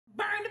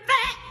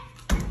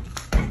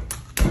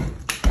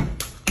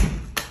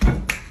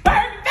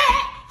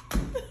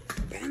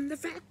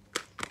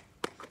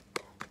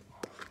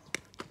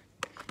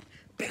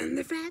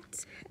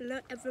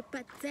Hello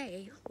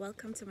everybody,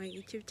 welcome to my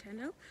YouTube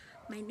channel.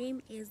 My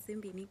name is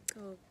Zimbini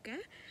Koga,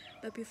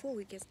 but before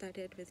we get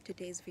started with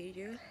today's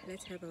video,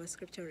 let's have our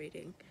scripture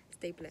reading.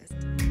 Stay blessed.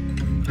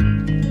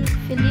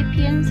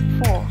 Philippians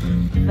 4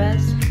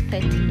 verse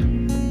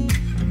 13.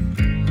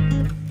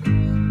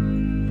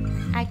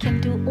 I can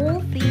do all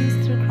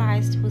things through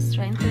Christ who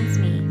strengthens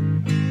me.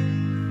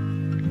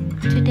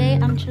 Today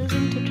I'm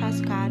choosing to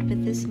trust God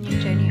with this new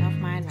journey of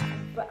my life.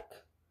 But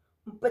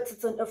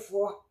it's an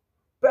F4.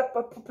 Back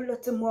by popular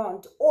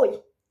demand. Oi!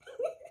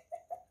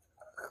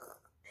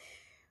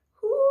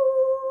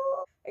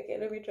 Okay,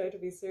 let me try to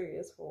be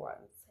serious for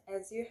once.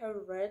 As you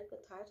have read the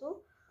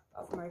title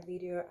of my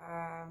video,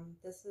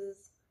 this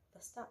is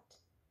the start.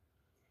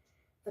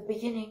 The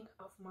beginning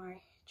of my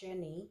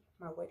journey,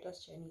 my weight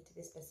loss journey to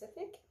be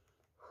specific.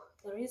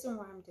 The reason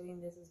why I'm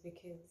doing this is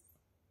because,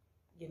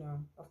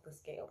 of the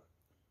scale.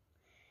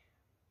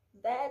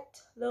 That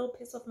little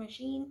piece of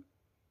machine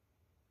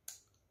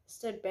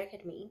stood back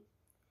at me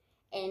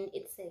and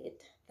it said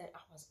that I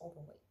was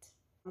overweight.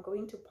 I'm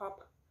going to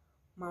pop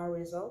my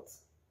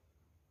results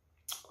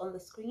on the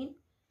screen.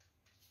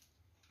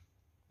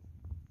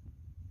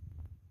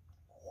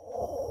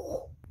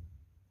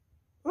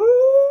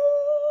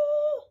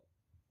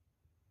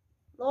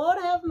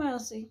 Lord have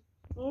mercy.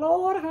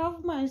 Lord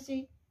have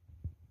mercy.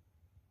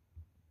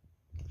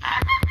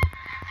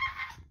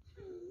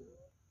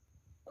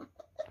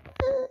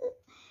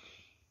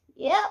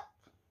 Yep.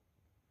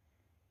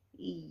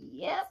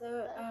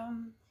 So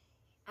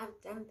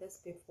I've done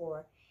this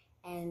before,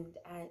 and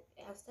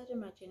I've started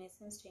my journey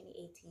since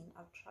 2018.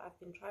 I've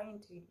been trying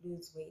to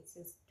lose weight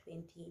since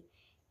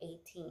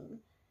 2018,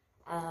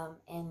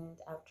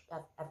 and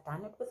I've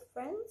done it with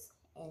friends,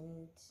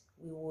 and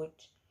we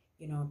would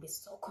be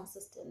so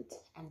consistent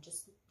and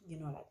just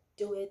like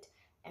do it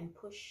and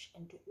push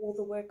and do all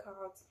the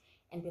workouts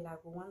and be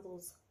like, we want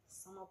those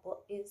summer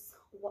bodies,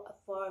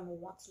 whatever, and we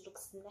want to look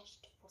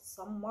snatched for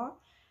summer,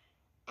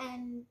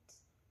 and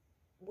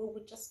we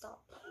would just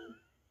stop.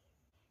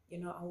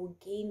 I will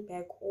gain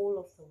back all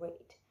of the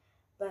weight.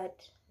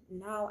 But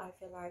now I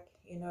feel like,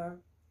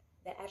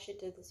 that I should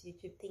do this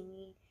YouTube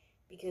thingy,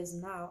 because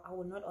now I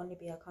will not only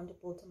be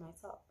accountable to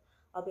myself,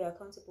 I'll be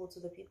accountable to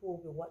the people who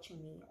will be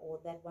watching me,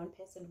 or that one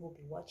person who will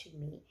be watching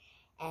me.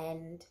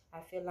 And I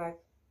feel like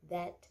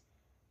that,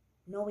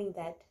 knowing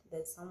that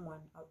there's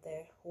someone out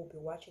there who will be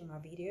watching my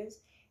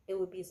videos, it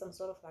would be some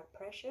sort of like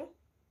pressure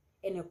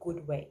in a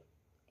good way,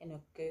 in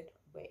a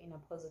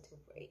positive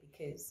way,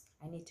 because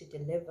I need to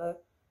deliver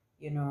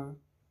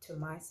to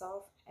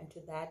myself and to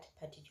that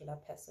particular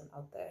person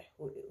out there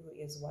who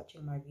is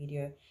watching my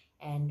video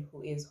and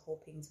who is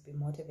hoping to be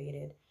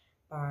motivated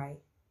by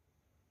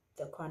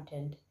the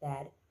content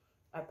that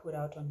I put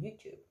out on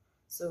YouTube.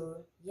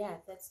 So yeah,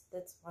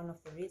 that's one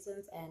of the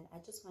reasons, and I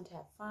just want to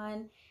have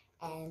fun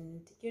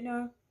and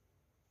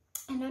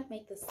and not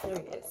make this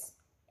serious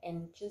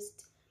and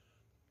just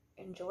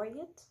enjoy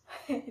it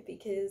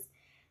because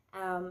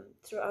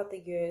throughout the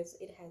years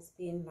it has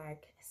been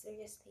like a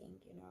serious thing,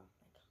 like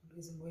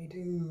losing weight.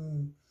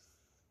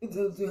 It's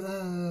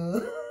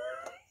also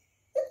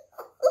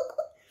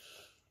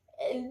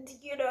and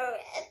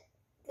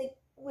like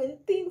when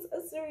things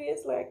are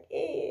serious, like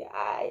hey,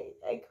 I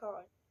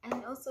can't.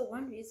 And also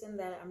one reason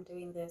that I'm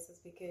doing this is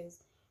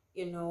because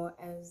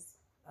as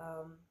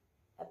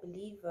a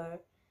believer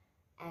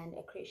and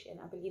a Christian,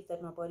 I believe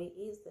that my body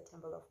is the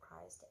temple of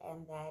Christ,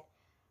 and that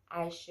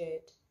I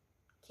should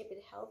keep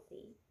it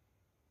healthy,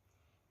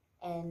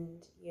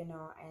 and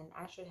and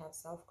I should have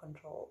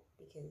self-control,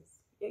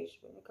 because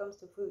when it comes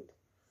to food,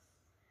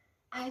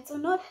 I do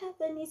not have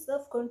any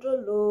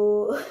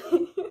self-control.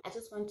 I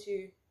just want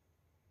to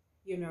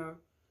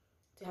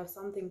to have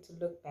something to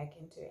look back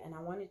into, and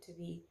I want it to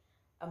be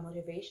a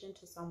motivation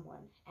to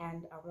someone,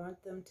 and I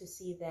want them to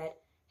see that,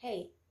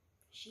 hey,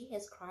 she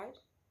has cried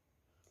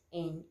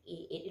and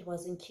it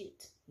wasn't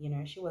cute.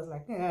 She was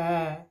like,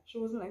 she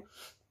wasn't like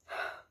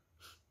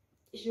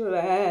she was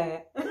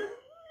like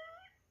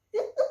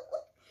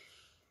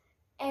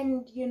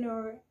and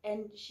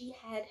and she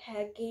had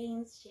her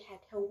gains, she had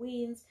her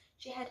wins,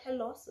 she had her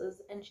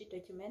losses, and she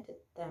documented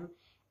them.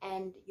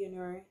 And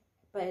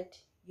but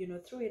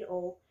through it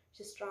all,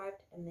 she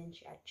strived and then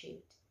she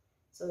achieved.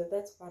 So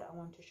that's what I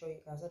want to show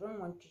you guys. I don't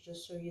want to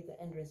just show you the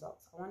end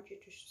results. I want you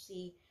to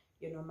see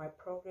my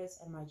progress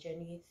and my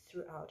journey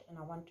throughout, and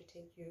I want to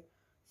take you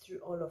through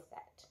all of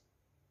that.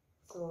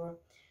 So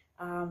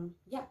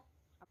yeah,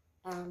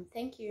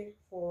 thank you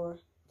for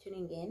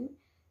tuning in.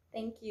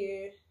 Thank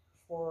you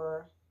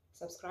for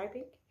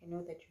subscribing. I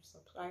know that you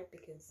subscribe,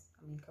 because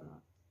come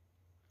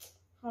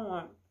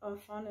on, I'm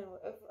fun and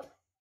whatever.